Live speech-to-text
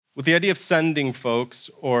with the idea of sending folks,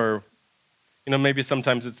 or maybe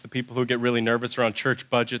sometimes it's the people who get really nervous around church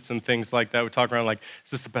budgets and things like that. We talk around like,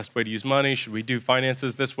 is this the best way to use money? Should we do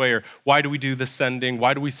finances this way? Or why do we do the sending?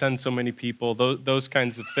 Why do we send so many people? Those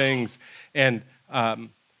kinds of things. And,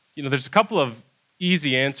 there's a couple of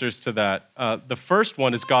easy answers to that. The first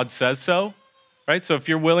one is God says so, right? So if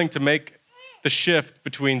you're willing to make the shift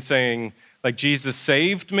between saying, like, Jesus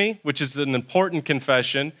saved me, which is an important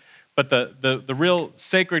confession, but the real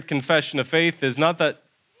sacred confession of faith is not that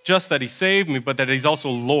just that he saved me, but that he's also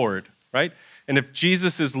Lord, right? And if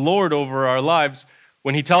Jesus is Lord over our lives,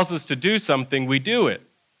 when he tells us to do something, we do it.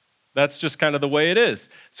 That's just kind of the way it is.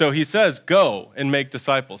 So he says, go and make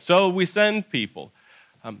disciples. So we send people.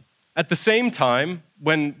 At the same time,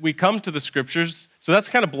 when we come to the scriptures, so that's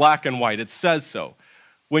kind of black and white. It says so.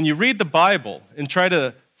 When you read the Bible and try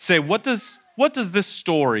to say, what does this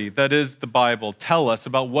story that is the Bible tell us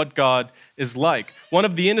about what God is like? One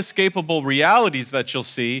of the inescapable realities that you'll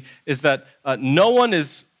see is that no one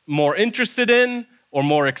is more interested in or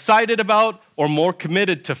more excited about or more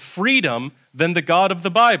committed to freedom than the God of the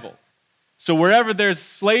Bible. So wherever there's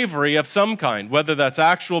slavery of some kind, whether that's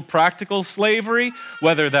actual practical slavery,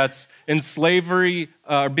 whether that's in slavery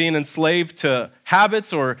or being enslaved to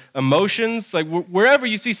habits or emotions, like wherever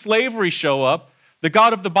you see slavery show up, the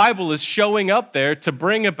God of the Bible is showing up there to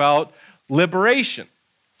bring about liberation.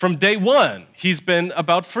 From day one, he's been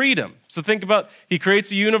about freedom. So think about, he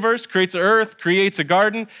creates a universe, creates earth, creates a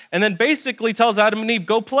garden, and then basically tells Adam and Eve,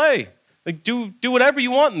 go play. Like, do whatever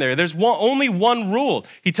you want in there. There's only one rule.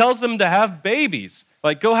 He tells them to have babies.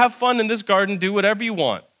 Like, go have fun in this garden, do whatever you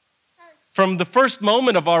want. From the first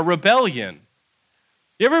moment of our rebellion.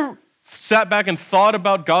 You ever sat back and thought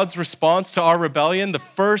about God's response to our rebellion? The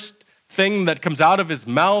first thing that comes out of his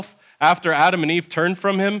mouth after Adam and Eve turned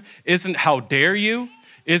from him isn't how dare you,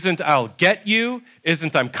 isn't I'll get you,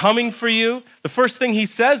 isn't I'm coming for you. The first thing he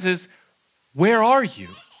says is, where are you?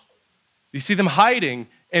 You see them hiding,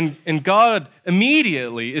 and God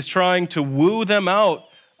immediately is trying to woo them out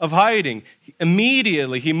of hiding.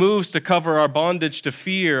 Immediately he moves to cover our bondage to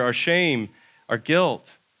fear, our shame, our guilt.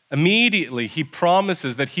 Immediately he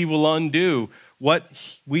promises that he will undo what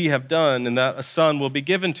we have done and that a son will be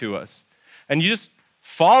given to us. And you just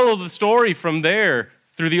follow the story from there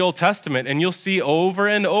through the Old Testament, and you'll see over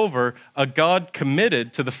and over a God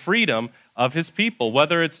committed to the freedom of his people,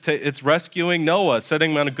 whether it's rescuing Noah,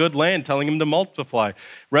 setting him on a good land, telling him to multiply,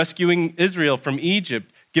 rescuing Israel from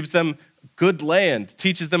Egypt, gives them good land,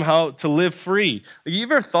 teaches them how to live free. You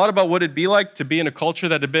ever thought about what it'd be like to be in a culture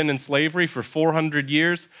that had been in slavery for 400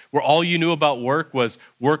 years, where all you knew about work was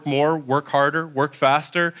work more, work harder, work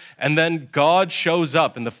faster, and then God shows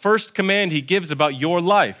up, and the first command he gives about your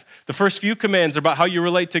life, the first few commands are about how you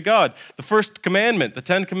relate to God. The first commandment, the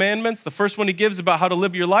 10 commandments, the first one he gives about how to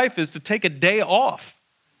live your life is to take a day off.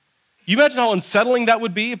 You imagine how unsettling that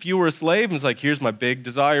would be if you were a slave and it's like, here's my big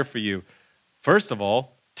desire for you. First of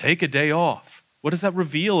all, take a day off. What does that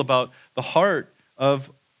reveal about the heart of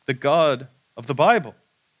the God of the Bible?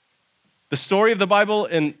 The story of the Bible,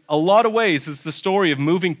 in a lot of ways, is the story of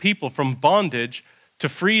moving people from bondage to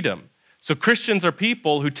freedom. So Christians are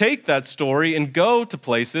people who take that story and go to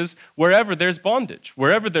places wherever there's bondage,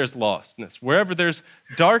 wherever there's lostness, wherever there's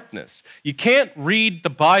darkness. You can't read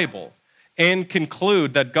the Bible and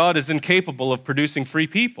conclude that God is incapable of producing free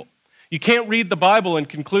people. You can't read the Bible and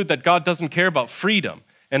conclude that God doesn't care about freedom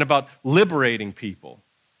and about liberating people,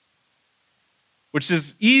 which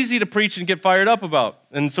is easy to preach and get fired up about.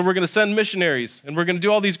 And so we're going to send missionaries, and we're going to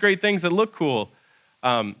do all these great things that look cool.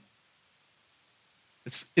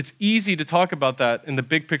 It's easy to talk about that in the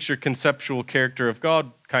big picture conceptual character of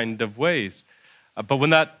God kind of ways. But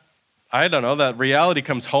when that reality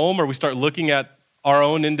comes home, or we start looking at our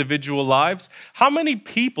own individual lives, how many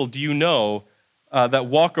people do you know that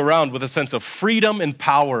walk around with a sense of freedom and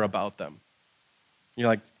power about them? You're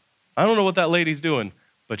like, I don't know what that lady's doing,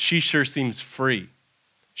 but she sure seems free.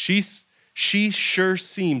 She sure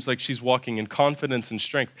seems like she's walking in confidence and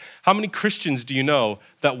strength. How many Christians do you know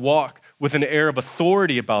that walk with an air of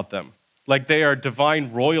authority about them, like they are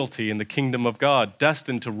divine royalty in the kingdom of God,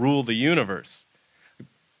 destined to rule the universe?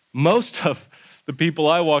 Most of the people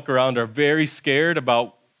I walk around are very scared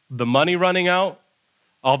about the money running out,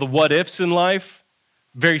 all the what ifs in life,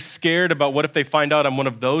 very scared about what if they find out I'm one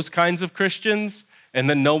of those kinds of Christians and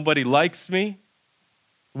then nobody likes me.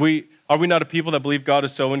 Are we not a people that believe God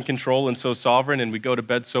is so in control and so sovereign, and we go to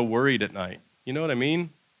bed so worried at night? You know what I mean?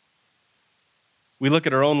 We look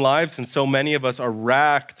at our own lives, and so many of us are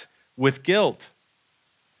racked with guilt.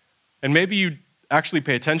 And maybe you actually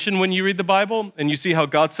pay attention when you read the Bible, and you see how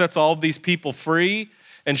God sets all of these people free,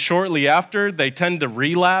 and shortly after, they tend to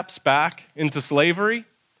relapse back into slavery.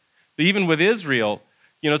 Even with Israel,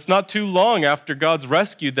 it's not too long after God's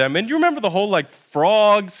rescued them. And you remember the whole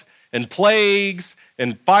frogs and plagues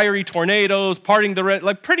and fiery tornadoes, parting the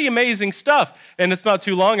Red, pretty amazing stuff. And it's not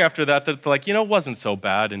too long after that it wasn't so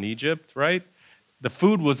bad in Egypt, right? The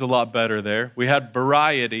food was a lot better there. We had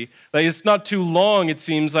variety. It's not too long, it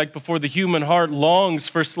seems like, before the human heart longs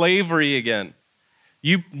for slavery again.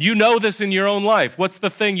 You know this in your own life. What's the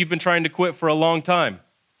thing you've been trying to quit for a long time?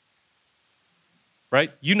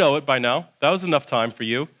 Right? You know it by now. That was enough time for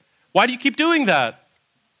you. Why do you keep doing that?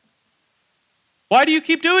 Why do you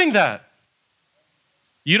keep doing that?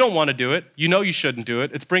 You don't want to do it. You know you shouldn't do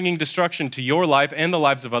it. It's bringing destruction to your life and the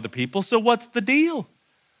lives of other people. So what's the deal?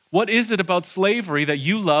 What is it about slavery that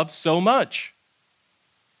you love so much?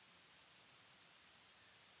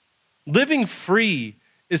 Living free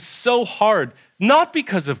is so hard, not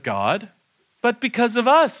because of God, but because of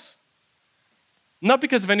us. Not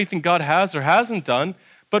because of anything God has or hasn't done,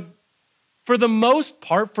 but for the most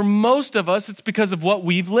part, for most of us, it's because of what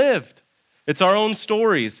we've lived. It's our own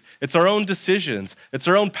stories. It's our own decisions. It's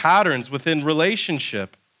our own patterns within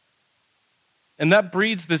relationship. And that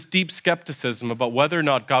breeds this deep skepticism about whether or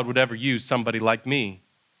not God would ever use somebody like me.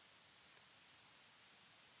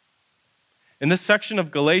 In this section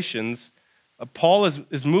of Galatians, Paul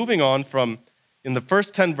is moving on from, in the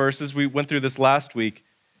first 10 verses, we went through this last week,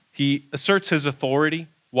 he asserts his authority.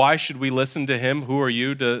 Why should we listen to him? Who are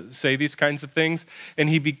you to say these kinds of things? And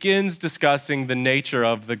he begins discussing the nature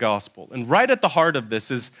of the gospel. And right at the heart of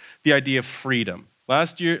this is the idea of freedom.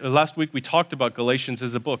 Last week we talked about Galatians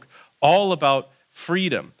as a book all about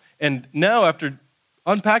freedom. And now, after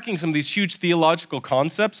unpacking some of these huge theological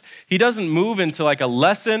concepts, he doesn't move into a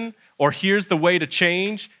lesson or here's the way to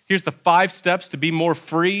change, here's the 5 steps to be more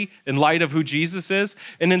free in light of who Jesus is.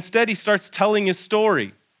 And instead, he starts telling his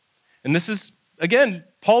story. And this is, again,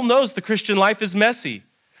 Paul knows the Christian life is messy.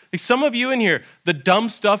 Some of you in here, the dumb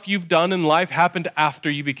stuff you've done in life happened after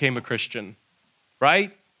you became a Christian,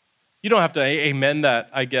 right? You don't have to amen that,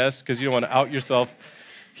 I guess, because you don't want to out yourself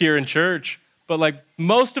here in church. But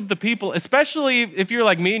most of the people, especially if you're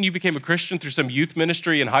like me and you became a Christian through some youth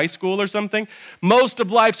ministry in high school or something, most of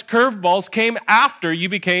life's curveballs came after you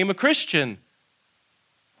became a Christian.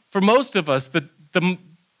 For most of us, the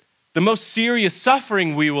most serious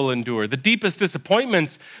suffering we will endure, the deepest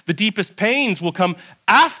disappointments, the deepest pains will come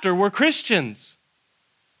after we're Christians.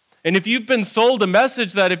 And if you've been sold a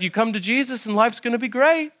message that if you come to Jesus and life's going to be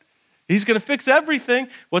great, he's going to fix everything.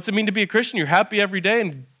 What's it mean to be a Christian? You're happy every day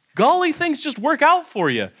and golly, things just work out for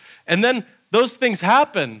you. And then those things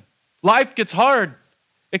happen. Life gets hard.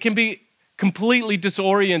 It can be completely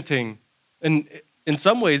disorienting. And in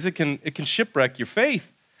some ways, it can shipwreck your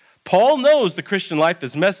faith. Paul knows the Christian life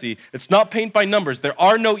is messy. It's not paint by numbers. There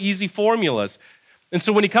are no easy formulas. And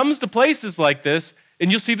so when he comes to places like this,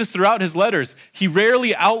 and you'll see this throughout his letters, he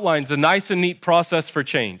rarely outlines a nice and neat process for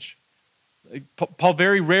change. Paul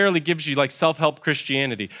very rarely gives you self-help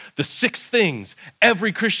Christianity. The 6 things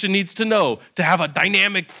every Christian needs to know to have a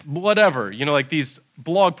dynamic whatever, these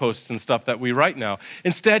blog posts and stuff that we write now.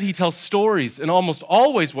 Instead, he tells stories, and almost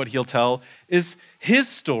always what he'll tell is his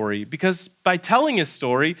story, because by telling his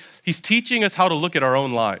story, he's teaching us how to look at our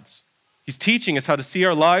own lives. He's teaching us how to see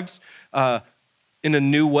our lives in a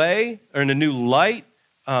new way or in a new light,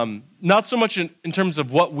 not so much in terms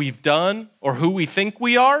of what we've done or who we think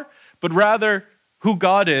we are, but rather who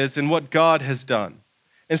God is and what God has done.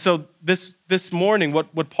 And so this morning,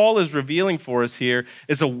 what Paul is revealing for us here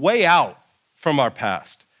is a way out from our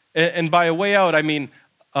past. And by a way out, I mean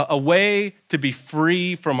a way to be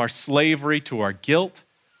free from our slavery to our guilt,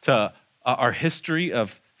 to our history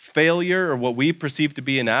of failure or what we perceive to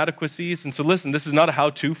be inadequacies. And so listen, this is not a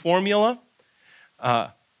how-to formula.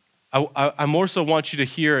 I more so want you to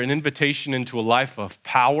hear an invitation into a life of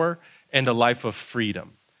power and a life of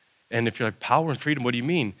freedom. And if you're like, power and freedom, what do you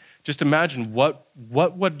mean? Just imagine what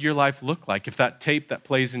would your life look like if that tape that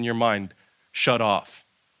plays in your mind shut off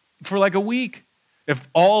for a week? If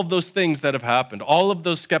all of those things that have happened, all of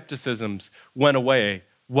those skepticisms went away,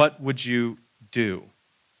 what would you do?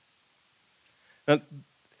 Now,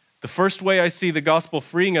 the first way I see the gospel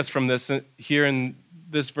freeing us from this here in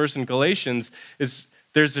this verse in Galatians is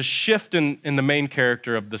there's a shift in the main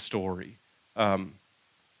character of the story.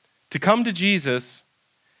 To come to Jesus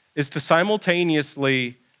is to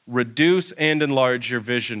simultaneously reduce and enlarge your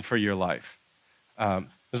vision for your life.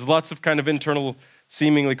 There's lots of kind of internal,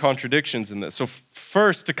 seemingly contradictions in this. So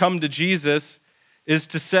first, to come to Jesus is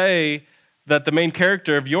to say that the main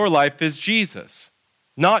character of your life is Jesus,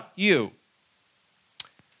 not you.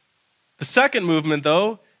 The second movement,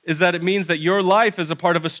 though, is that it means that your life is a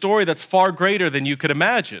part of a story that's far greater than you could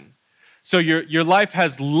imagine. So your life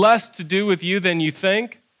has less to do with you than you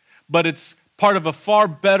think, but it's part of a far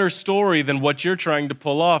better story than what you're trying to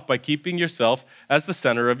pull off by keeping yourself as the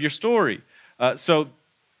center of your story. So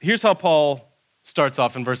here's how Paul starts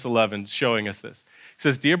off in verse 11, showing us this. He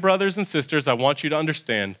says, "Dear brothers and sisters, I want you to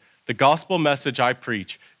understand the gospel message I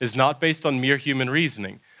preach is not based on mere human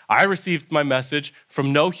reasoning. I received my message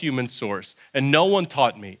from no human source, and no one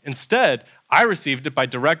taught me. Instead, I received it by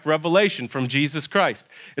direct revelation from Jesus Christ."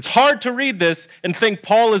 It's hard to read this and think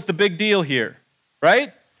Paul is the big deal here,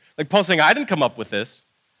 right? Like Paul's saying, I didn't come up with this.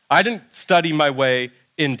 I didn't study my way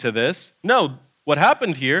into this. No, what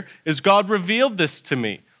happened here is God revealed this to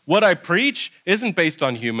me. What I preach isn't based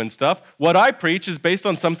on human stuff. What I preach is based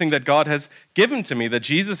on something that God has given to me, that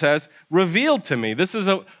Jesus has revealed to me. This is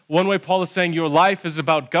one way Paul is saying your life is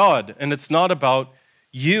about God, and it's not about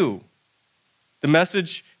you. The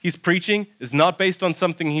message he's preaching is not based on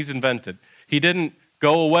something he's invented. He didn't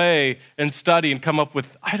go away and study and come up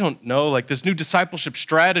with, I don't know, like this new discipleship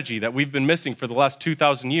strategy that we've been missing for the last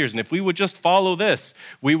 2,000 years. And if we would just follow this,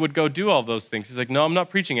 we would go do all those things. He's like, no, I'm not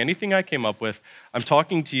preaching anything I came up with. I'm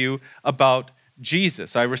talking to you about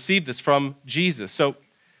Jesus. I received this from Jesus. So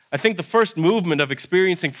I think the first movement of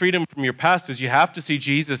experiencing freedom from your past is you have to see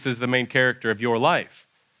Jesus as the main character of your life.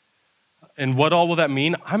 And what all will that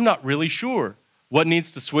mean? I'm not really sure. What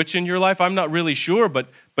needs to switch in your life? I'm not really sure, but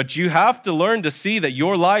you have to learn to see that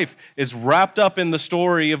your life is wrapped up in the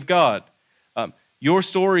story of God. Your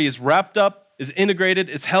story is wrapped up, is integrated,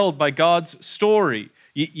 is held by God's story.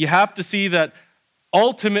 You have to see that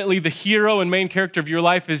ultimately the hero and main character of your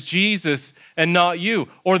life is Jesus and not you.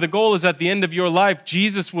 Or the goal is at the end of your life,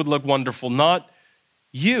 Jesus would look wonderful, not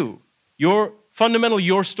you. Fundamentally,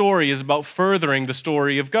 your story is about furthering the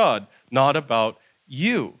story of God, not about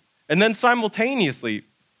you. And then simultaneously,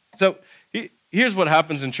 so here's what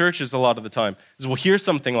happens in churches a lot of the time, is we'll hear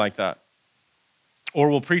something like that. Or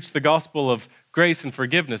we'll preach the gospel of grace and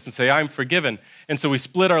forgiveness and say, I'm forgiven. And so we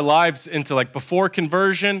split our lives into like before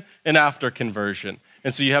conversion and after conversion.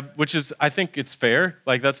 And so you have, which is, I think it's fair,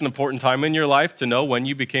 like that's an important time in your life to know when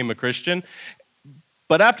you became a Christian.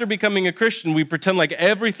 But after becoming a Christian, we pretend like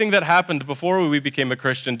everything that happened before we became a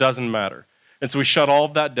Christian doesn't matter. And so we shut all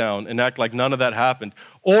of that down and act like none of that happened.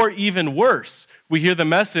 Or even worse, we hear the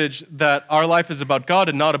message that our life is about God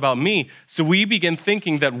and not about me, so we begin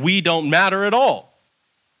thinking that we don't matter at all.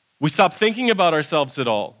 We stop thinking about ourselves at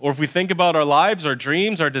all. Or if we think about our lives, our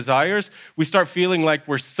dreams, our desires, we start feeling like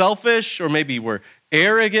we're selfish or maybe we're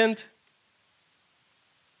arrogant.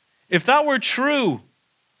 If that were true,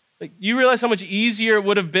 like, you realize how much easier it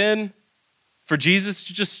would have been for Jesus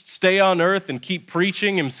to just stay on earth and keep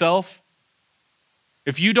preaching himself?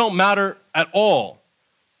 If you don't matter at all,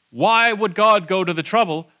 why would God go to the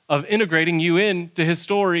trouble of integrating you into his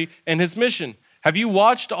story and his mission? Have you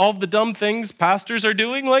watched all the dumb things pastors are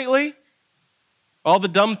doing lately? All the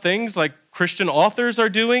dumb things like Christian authors are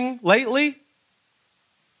doing lately?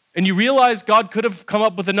 And you realize God could have come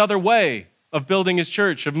up with another way of building his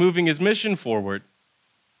church, of moving his mission forward.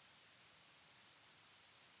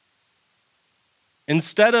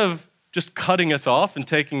 Instead of just cutting us off and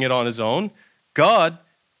taking it on his own, God,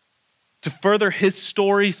 to further his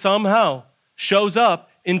story somehow, shows up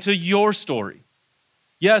into your story.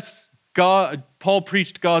 Yes, Paul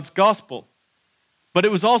preached God's gospel, but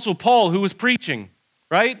it was also Paul who was preaching,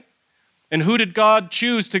 right? And who did God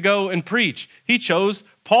choose to go and preach? He chose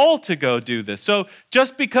Paul to go do this. So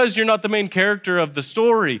just because you're not the main character of the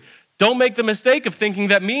story, don't make the mistake of thinking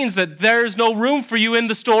that means that there's no room for you in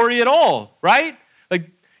the story at all, right? Like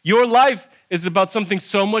your life is about something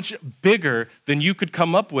so much bigger than you could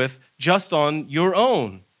come up with just on your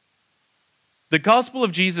own. The gospel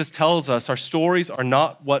of Jesus tells us our stories are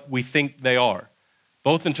not what we think they are,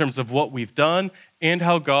 both in terms of what we've done and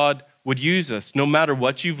how God would use us. No matter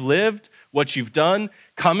what you've lived, what you've done,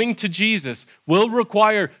 coming to Jesus will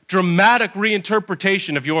require dramatic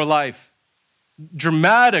reinterpretation of your life.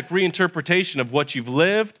 Dramatic reinterpretation of what you've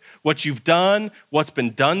lived, what you've done, what's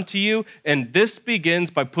been done to you. And this begins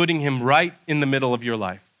by putting him right in the middle of your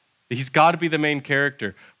life. He's got to be the main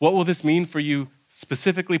character. What will this mean for you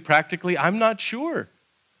specifically, practically? I'm not sure.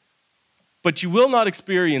 But you will not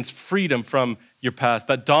experience freedom from your past,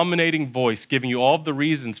 that dominating voice giving you all of the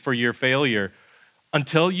reasons for your failure,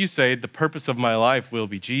 until you say, the purpose of my life will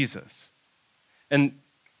be Jesus. And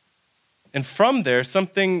from there,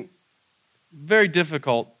 something very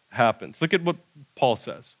difficult happens. Look at what Paul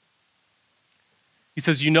says. He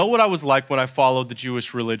says, you know what I was like when I followed the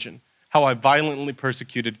Jewish religion, how I violently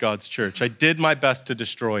persecuted God's church. I did my best to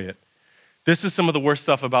destroy it. This is some of the worst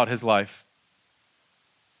stuff about his life.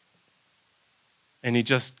 and he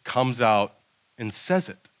just comes out and says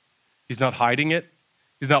it. He's not hiding it.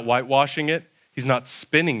 He's not whitewashing it. He's not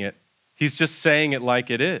spinning it. He's just saying it like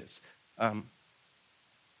it is.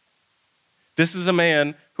 This is a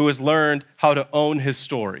man who has learned how to own his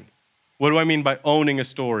story. What do I mean by owning a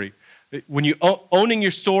story? When you owning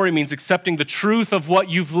your story means accepting the truth of what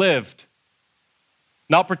you've lived,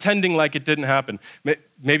 not pretending like it didn't happen.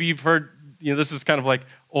 Maybe you've heard, this is kind of like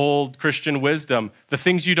old Christian wisdom. The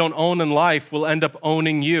things you don't own in life will end up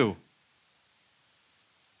owning you.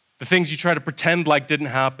 The things you try to pretend like didn't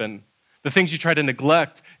happen, the things you try to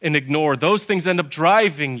neglect and ignore, those things end up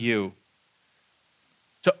driving you.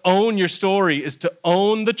 To own your story is to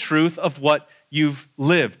own the truth of what you've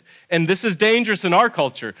lived. And this is dangerous in our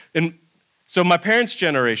culture. And so my parents'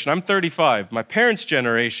 generation, I'm 35, my parents'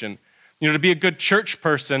 generation, to be a good church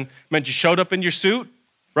person meant you showed up in your suit,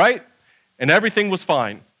 right? And everything was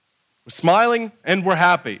fine. We're smiling and we're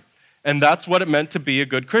happy. And that's what it meant to be a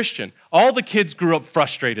good Christian. All the kids grew up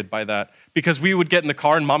frustrated by that because we would get in the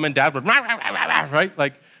car and mom and dad would, right?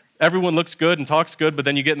 Like everyone looks good and talks good, but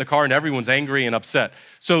then you get in the car and everyone's angry and upset.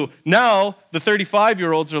 So now the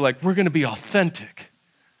 35-year-olds are like, we're going to be authentic,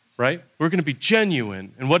 right? We're going to be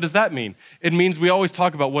genuine. And what does that mean? It means we always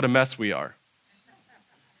talk about what a mess we are.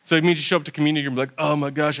 So it means you show up to community and be like, oh my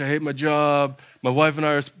gosh, I hate my job. My wife and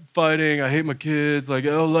I are fighting. I hate my kids. Like,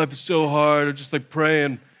 oh, life is so hard. I'm just like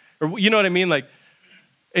praying. Or you know what I mean? Like,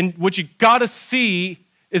 and what you got to see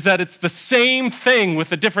is that it's the same thing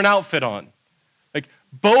with a different outfit on. Like,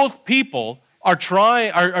 both people are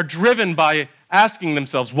driven by asking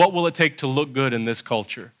themselves, what will it take to look good in this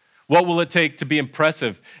culture? What will it take to be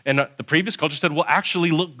impressive? And the previous culture said, well,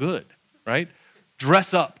 actually look good, right?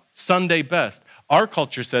 Dress up, Sunday best. Our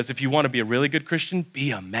culture says, if you want to be a really good Christian,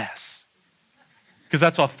 be a mess. Because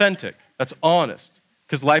that's authentic, that's honest,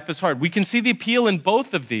 because life is hard. We can see the appeal in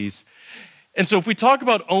both of these. And so if we talk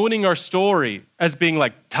about owning our story as being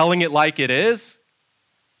like telling it like it is,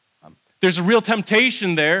 there's a real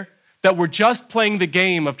temptation there that we're just playing the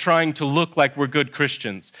game of trying to look like we're good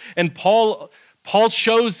Christians. And Paul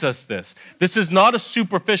shows us this. This is not a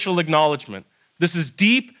superficial acknowledgement. This is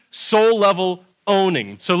deep, soul-level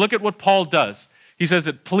owning. So look at what Paul does. He says,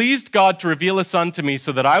 it pleased God to reveal his Son to me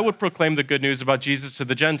so that I would proclaim the good news about Jesus to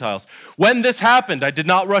the Gentiles. When this happened, I did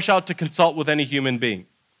not rush out to consult with any human being.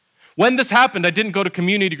 When this happened, I didn't go to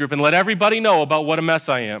community group and let everybody know about what a mess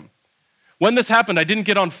I am. When this happened, I didn't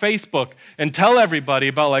get on Facebook and tell everybody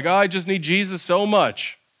about like, oh, I just need Jesus so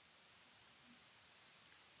much.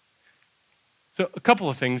 So a couple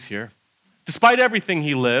of things here. Despite everything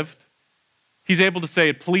he lived, he's able to say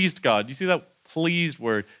it pleased God. You see that pleased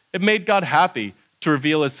word? It made God happy to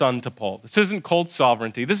reveal his Son to Paul. This isn't cold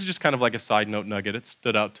sovereignty. This is just kind of like a side note nugget. It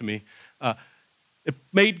stood out to me. It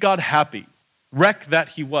made God happy, wreck that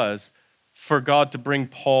he was, for God to bring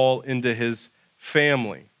Paul into his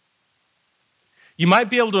family. You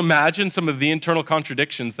might be able to imagine some of the internal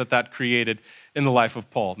contradictions that created in the life of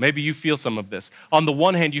Paul. Maybe you feel some of this. On the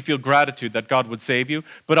one hand, you feel gratitude that God would save you,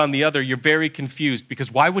 but on the other, you're very confused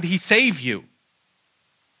because why would he save you?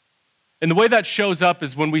 And the way that shows up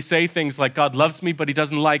is when we say things like, God loves me, but he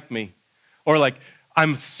doesn't like me. Or like,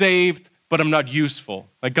 I'm saved, but I'm not useful.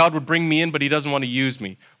 Like God would bring me in, but he doesn't want to use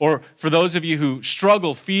me. Or for those of you who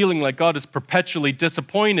struggle feeling like God is perpetually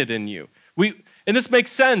disappointed in you. And this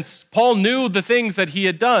makes sense. Paul knew the things that he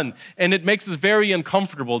had done, and it makes us very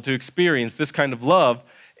uncomfortable to experience this kind of love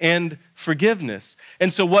and forgiveness.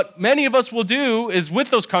 And so what many of us will do is with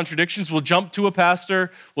those contradictions, we'll jump to a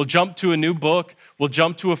pastor, we'll jump to a new book, we'll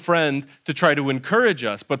jump to a friend to try to encourage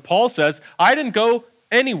us. But Paul says, I didn't go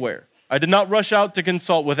anywhere. I did not rush out to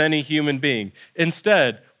consult with any human being.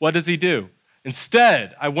 Instead, what does he do?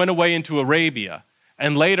 Instead, I went away into Arabia,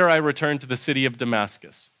 and later I returned to the city of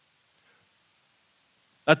Damascus.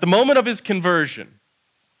 At the moment of his conversion,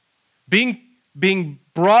 being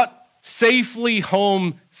brought safely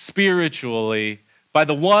home spiritually by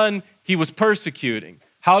the one he was persecuting,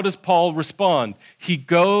 how does Paul respond? He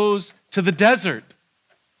goes to the desert.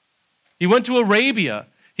 He went to Arabia.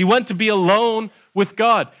 He went to be alone with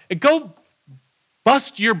God. And go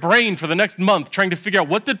bust your brain for the next month trying to figure out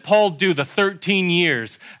what did Paul do the 13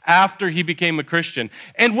 years after he became a Christian.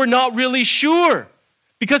 And we're not really sure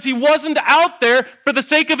because he wasn't out there for the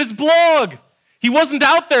sake of his blog. He wasn't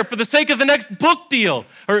out there for the sake of the next book deal.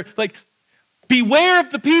 Or like, beware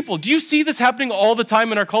of the people. Do you see this happening all the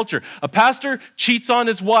time in our culture? A pastor cheats on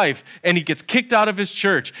his wife and he gets kicked out of his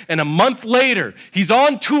church. And a month later, he's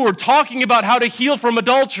on tour talking about how to heal from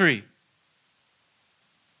adultery.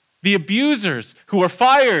 The abusers who are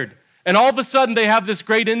fired And all of a sudden, they have this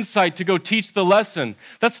great insight to go teach the lesson.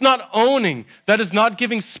 That's not owning. That is not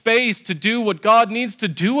giving space to do what God needs to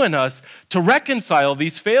do in us to reconcile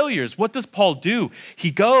these failures. What does Paul do? He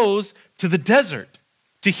goes to the desert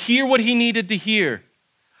to hear what he needed to hear.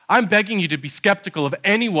 I'm begging you to be skeptical of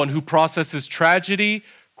anyone who processes tragedy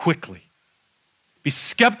quickly. Be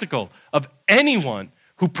skeptical of anyone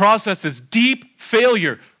who processes deep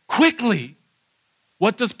failure quickly.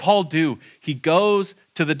 What does Paul do? He goes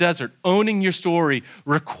to the desert. Owning your story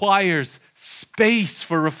requires space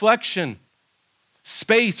for reflection,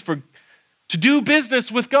 space to do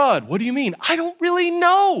business with God. What do you mean? I don't really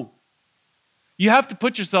know. You have to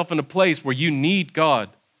put yourself in a place where you need God.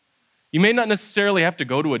 You may not necessarily have to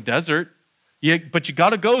go to a desert, but you got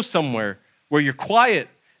to go somewhere where you're quiet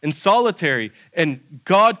and solitary, and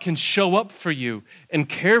God can show up for you and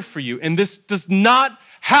care for you. And this does not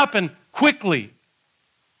happen quickly.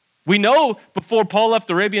 We know before Paul left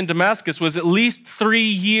Arabia and Damascus was at least 3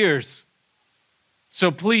 years.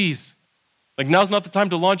 So please, now's not the time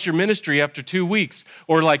to launch your ministry after 2 weeks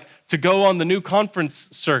or to go on the new conference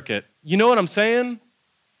circuit. You know what I'm saying?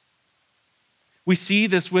 We see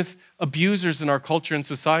this with abusers in our culture and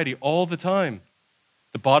society all the time.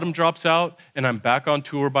 The bottom drops out, and I'm back on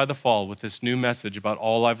tour by the fall with this new message about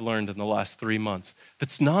all I've learned in the last 3 months.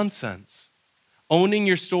 That's nonsense. Owning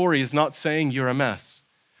your story is not saying you're a mess.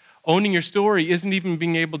 Owning your story isn't even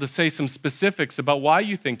being able to say some specifics about why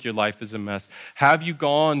you think your life is a mess. Have you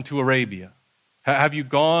gone to Arabia? Have you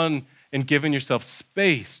gone and given yourself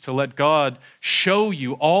space to let God show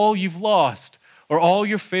you all you've lost or all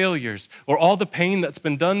your failures or all the pain that's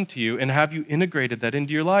been done to you, and have you integrated that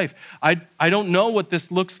into your life? I don't know what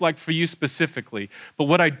this looks like for you specifically, but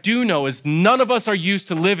what I do know is none of us are used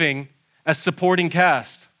to living as supporting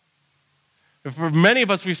cast. For many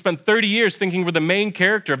of us, we've spent 30 years thinking we're the main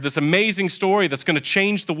character of this amazing story that's going to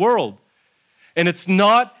change the world. And it's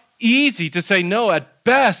not easy to say, no, at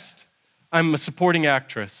best, I'm a supporting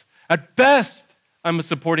actress. At best, I'm a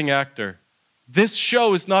supporting actor. This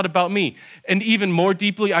show is not about me. And even more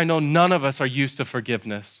deeply, I know none of us are used to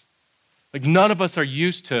forgiveness. None of us are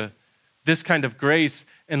used to this kind of grace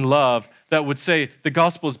and love that would say the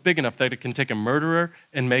gospel is big enough that it can take a murderer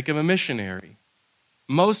and make him a missionary.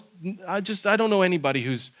 I don't know anybody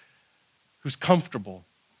who's comfortable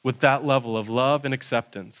with that level of love and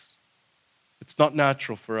acceptance. It's not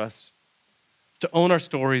natural for us. To own our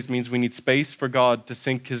stories means we need space for God to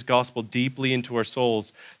sink his gospel deeply into our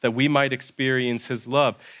souls, that we might experience his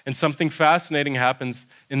love. And something fascinating happens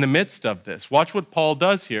in the midst of this. Watch what Paul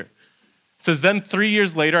does here. It says, then 3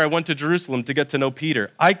 years later, I went to Jerusalem to get to know Peter.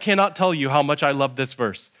 I cannot tell you how much I love this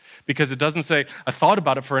verse, because it doesn't say, I thought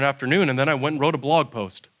about it for an afternoon and then I went and wrote a blog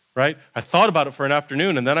post, right? I thought about it for an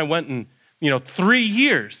afternoon and then I went and, 3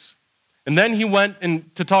 years. And then he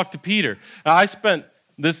went to talk to Peter. I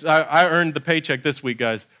earned the paycheck this week,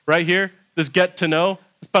 guys. Right here, this get to know,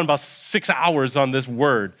 I spent about 6 hours on this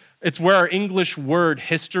word. It's where our English word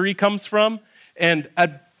history comes from. And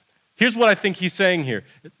here's what I think he's saying here.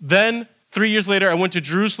 Then, 3 years later, I went to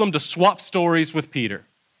Jerusalem to swap stories with Peter.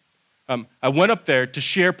 I went up there to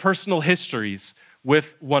share personal histories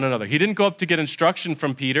with one another. He didn't go up to get instruction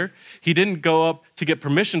from Peter. He didn't go up to get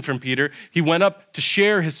permission from Peter. He went up to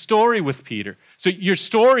share his story with Peter. So your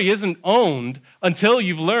story isn't owned until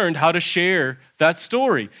you've learned how to share that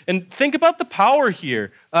story. And think about the power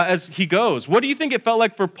here as he goes. What do you think it felt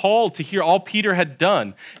like for Paul to hear all Peter had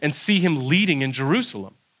done and see him leading in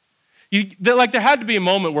Jerusalem? There had to be a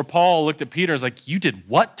moment where Paul looked at Peter and was like, you did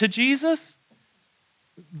what to Jesus?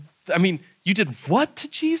 You did what to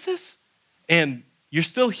Jesus? And you're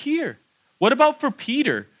still here. What about for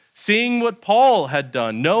Peter, seeing what Paul had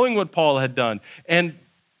done, knowing what Paul had done, and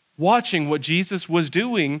watching what Jesus was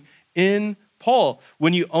doing in Paul?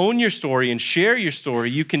 When you own your story and share your story,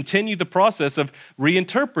 you continue the process of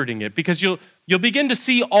reinterpreting it, because you'll begin to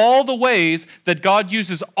see all the ways that God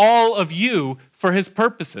uses all of you for his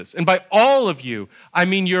purposes. And by all of you, I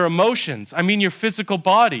mean your emotions, I mean your physical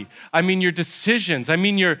body, I mean your decisions, I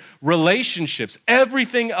mean your relationships.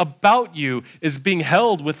 Everything about you is being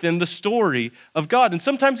held within the story of God. And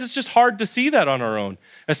sometimes it's just hard to see that on our own.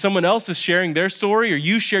 As someone else is sharing their story, or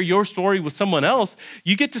you share your story with someone else,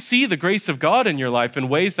 you get to see the grace of God in your life in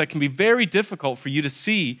ways that can be very difficult for you to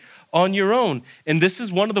see on your own. And this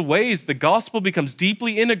is one of the ways the gospel becomes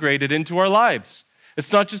deeply integrated into our lives.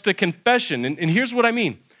 It's not just a confession. And here's what I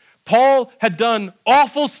mean. Paul had done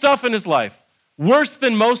awful stuff in his life, worse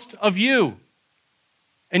than most of you.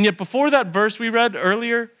 And yet before that verse we read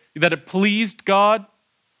earlier, that it pleased God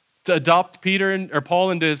to adopt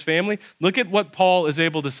Paul into his family, look at what Paul is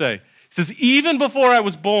able to say. He says, even before I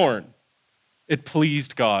was born, it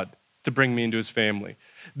pleased God to bring me into his family.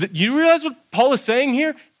 You realize what Paul is saying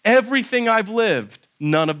here? Everything I've lived,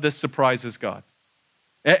 none of this surprises God.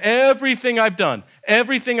 Everything I've done,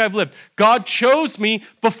 everything I've lived, God chose me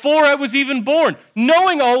before I was even born,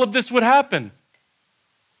 knowing all of this would happen.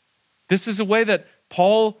 This is a way that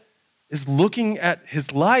Paul is looking at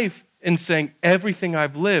his life and saying, everything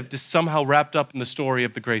I've lived is somehow wrapped up in the story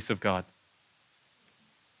of the grace of God.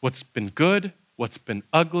 What's been good, what's been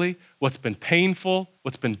ugly, what's been painful,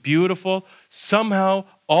 what's been beautiful, somehow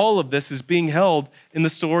all of this is being held in the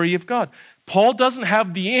story of God. Paul doesn't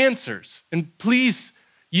have the answers. And please,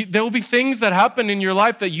 there will be things that happen in your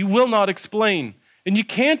life that you will not explain and you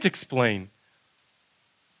can't explain.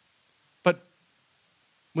 But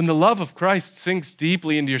when the love of Christ sinks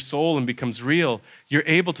deeply into your soul and becomes real, you're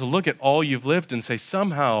able to look at all you've lived and say,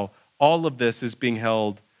 somehow all of this is being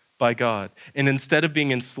held by God. And instead of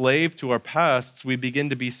being enslaved to our pasts, we begin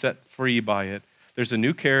to be set free by it. There's a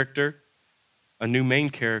new character, a new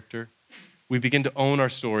main character. We begin to own our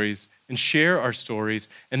stories and share our stories,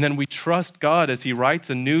 and then we trust God as he writes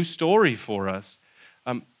a new story for us.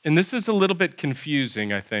 And this is a little bit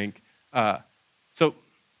confusing, I think. So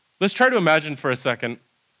let's try to imagine for a second.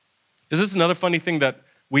 Is this another funny thing that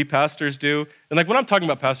we pastors do? And like when I'm talking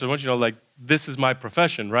about pastors, I want you to know, like, this is my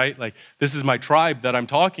profession, right? Like, this is my tribe that I'm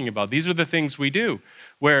talking about. These are the things we do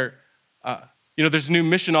where, there's a new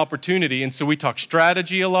mission opportunity, and so we talk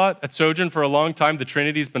strategy a lot. At Sojourn for a long time, the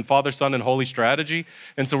Trinity's been Father, Son, and Holy Strategy,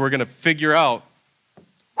 and so we're going to figure out,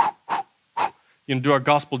 do our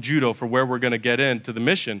gospel judo for where we're going to get into the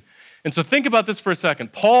mission. And so think about this for a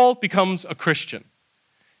second. Paul becomes a Christian.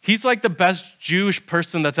 He's like the best Jewish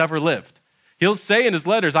person that's ever lived. He'll say in his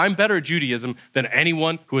letters, I'm better at Judaism than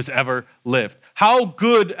anyone who has ever lived. How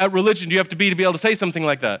good at religion do you have to be able to say something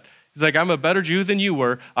like that? He's like, I'm a better Jew than you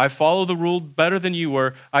were. I follow the rule better than you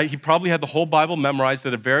were. He probably had the whole Bible memorized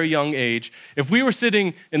at a very young age. If we were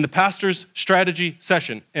sitting in the pastor's strategy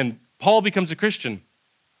session and Paul becomes a Christian,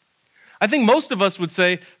 I think most of us would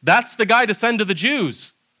say, that's the guy to send to the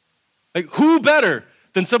Jews. Like, who better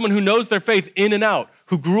than someone who knows their faith in and out,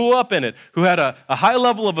 who grew up in it, who had a high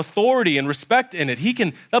level of authority and respect in it?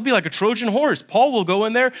 That'll be like a Trojan horse. Paul will go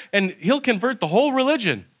in there and he'll convert the whole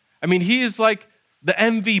religion. I mean, he is like the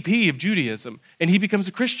MVP of Judaism, and he becomes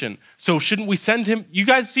a Christian. So shouldn't we send him? You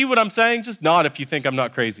guys see what I'm saying? Just nod if you think I'm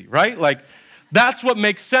not crazy, right? Like, that's what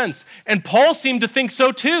makes sense. And Paul seemed to think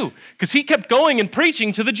so too, because he kept going and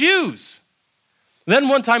preaching to the Jews. Then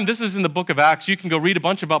one time, this is in the book of Acts. You can go read a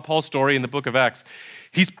bunch about Paul's story in the book of Acts.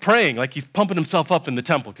 He's praying, like he's pumping himself up in the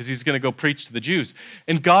temple because he's going to go preach to the Jews.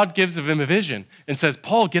 And God gives him a vision and says,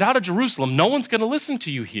 Paul, get out of Jerusalem. No one's going to listen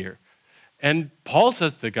to you here. And Paul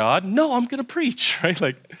says to God, no, I'm going to preach, right?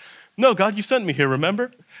 Like, no, God, you sent me here,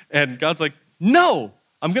 remember? And God's like, no,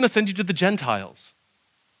 I'm going to send you to the Gentiles.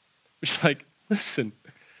 Which is like, listen,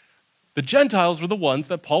 the Gentiles were the ones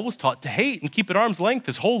that Paul was taught to hate and keep at arm's length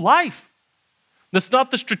his whole life. That's not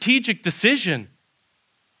the strategic decision.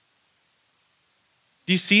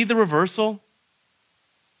 Do you see the reversal?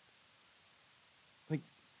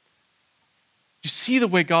 You see the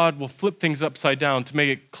way God will flip things upside down to make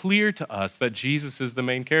it clear to us that Jesus is the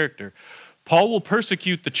main character. Paul will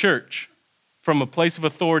persecute the church from a place of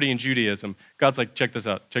authority in Judaism. God's like, check this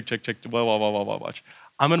out. Check. Watch.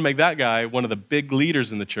 I'm going to make that guy one of the big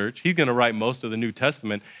leaders in the church. He's going to write most of the New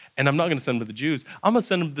Testament, and I'm not going to send him to the Jews. I'm going to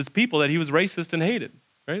send him to this people that he was racist and hated,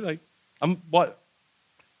 right? Like, what?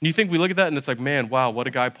 And you think we look at that and it's like, man, wow, what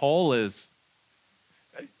a guy Paul is.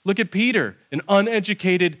 Look at Peter, an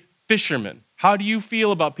uneducated fisherman. How do you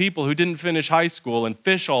feel about people who didn't finish high school and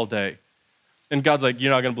fish all day? And God's like,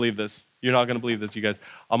 you're not going to believe this. You're not going to believe this, you guys.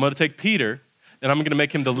 I'm going to take Peter, and I'm going to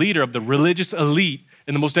make him the leader of the religious elite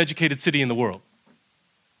in the most educated city in the world.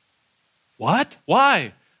 What?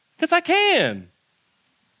 Why? Because I can.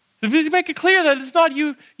 You make it clear that it's not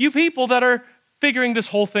you people that are figuring this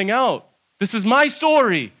whole thing out. This is my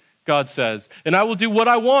story, God says, and I will do what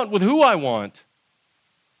I want with who I want.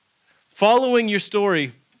 Following your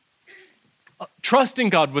story, trusting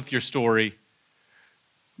God with your story,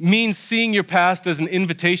 means seeing your past as an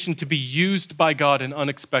invitation to be used by God in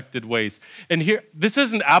unexpected ways. And here, this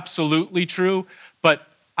isn't absolutely true, but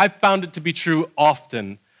I've found it to be true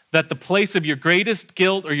often, that the place of your greatest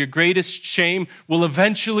guilt or your greatest shame will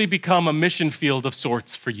eventually become a mission field of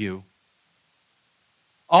sorts for you.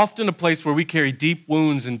 Often a place where we carry deep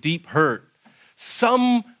wounds and deep hurt.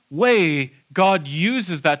 Some way God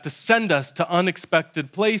uses that to send us to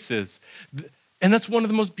unexpected places. And that's one of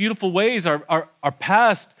the most beautiful ways our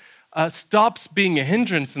past stops being a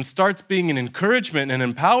hindrance and starts being an encouragement and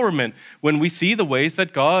empowerment when we see the ways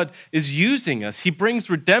that God is using us. He brings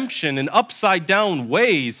redemption in upside down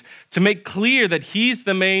ways to make clear that he's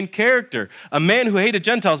the main character. A man who hated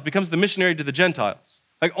Gentiles becomes the missionary to the Gentiles.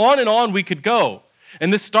 Like on and on we could go.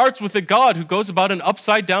 And this starts with a God who goes about an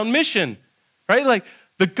upside down mission, right? Like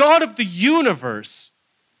the God of the universe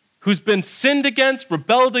who's been sinned against,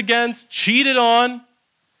 rebelled against, cheated on,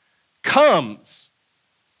 comes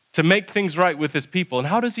to make things right with his people. And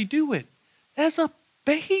how does he do it? As a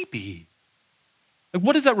baby. Like,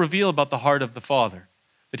 what does that reveal about the heart of the Father?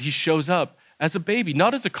 That he shows up as a baby,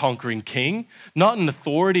 not as a conquering king, not in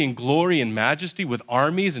authority and glory and majesty with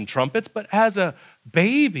armies and trumpets, but as a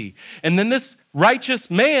baby. And then this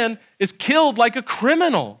righteous man is killed like a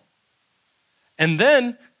criminal. And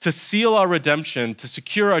then to seal our redemption, to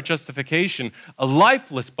secure our justification, a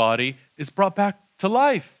lifeless body is brought back to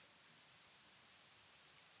life.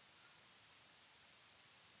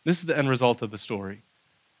 This is the end result of the story.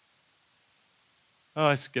 Oh,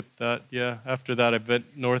 I skipped that. Yeah, after that, I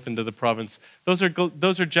went north into the province. Those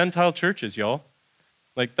are Gentile churches, y'all.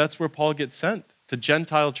 Like, that's where Paul gets sent, to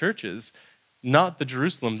Gentile churches, not the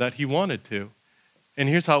Jerusalem that he wanted to. And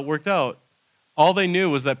here's how it worked out. All they knew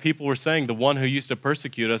was that people were saying, the one who used to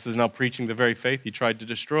persecute us is now preaching the very faith he tried to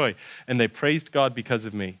destroy. And they praised God because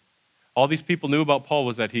of me. All these people knew about Paul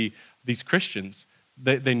was that these Christians,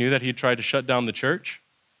 they knew that he tried to shut down the church.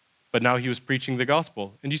 But now he was preaching the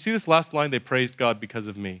gospel. And you see this last line, they praised God because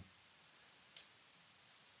of me.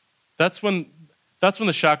 That's when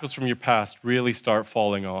the shackles from your past really start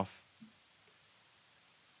falling off.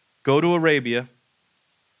 Go to Arabia,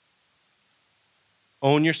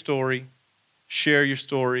 own your story, share your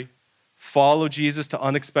story, follow Jesus to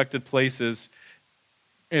unexpected places,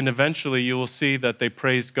 and eventually you will see that they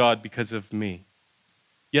praised God because of me.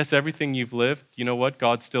 Yes, everything you've lived, you know what?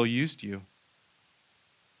 God still used you.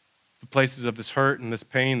 The places of this hurt and this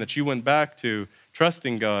pain that you went back to,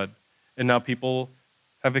 trusting God, and now people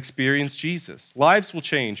have experienced Jesus. Lives will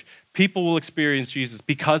change. People will experience Jesus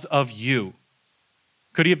because of you.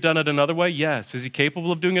 Could he have done it another way? Yes. Is he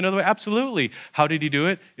capable of doing it another way? Absolutely. How did he do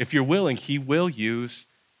it? If you're willing, he will use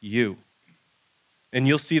you. And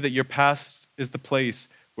you'll see that your past is the place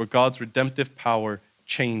where God's redemptive power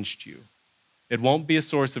changed you. It won't be a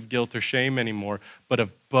source of guilt or shame anymore, but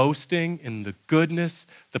of boasting in the goodness,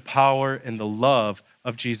 the power, and the love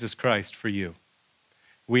of Jesus Christ for you.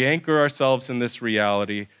 We anchor ourselves in this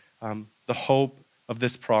reality, the hope of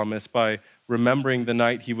this promise, by remembering the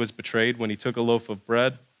night he was betrayed when he took a loaf of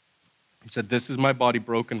bread. He said, "This is my body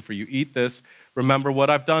broken for you. Eat this. Remember what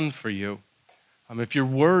I've done for you." If you're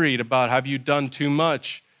worried about have you done too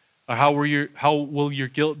much, or how will your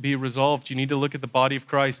guilt be resolved, you need to look at the body of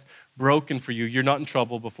Christ broken for you. You're not in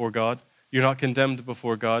trouble before God. You're not condemned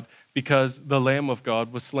before God because the Lamb of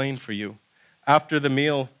God was slain for you. After the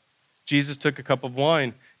meal, Jesus took a cup of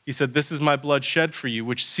wine. He said, "This is my blood shed for you,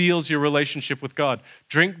 which seals your relationship with God.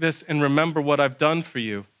 Drink this and remember what I've done for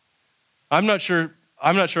you." I'm not sure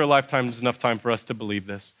a lifetime is enough time for us to believe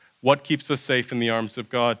this. What keeps us safe in the arms of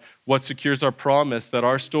God? What secures our promise that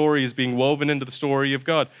our story is being woven into the story of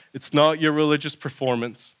God? It's not your religious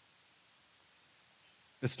performance.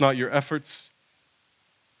 It's not your efforts.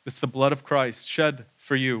 It's the blood of Christ shed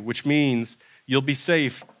for you, which means you'll be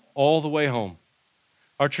safe all the way home.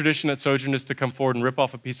 Our tradition at Sojourn is to come forward and rip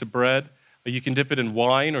off a piece of bread. You can dip it in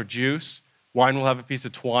wine or juice. Wine will have a piece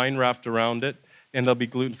of twine wrapped around it, and there'll be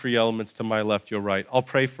gluten-free elements to my left, your right. I'll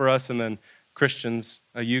pray for us, and then Christians,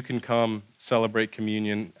 you can come celebrate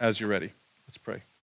communion as you're ready.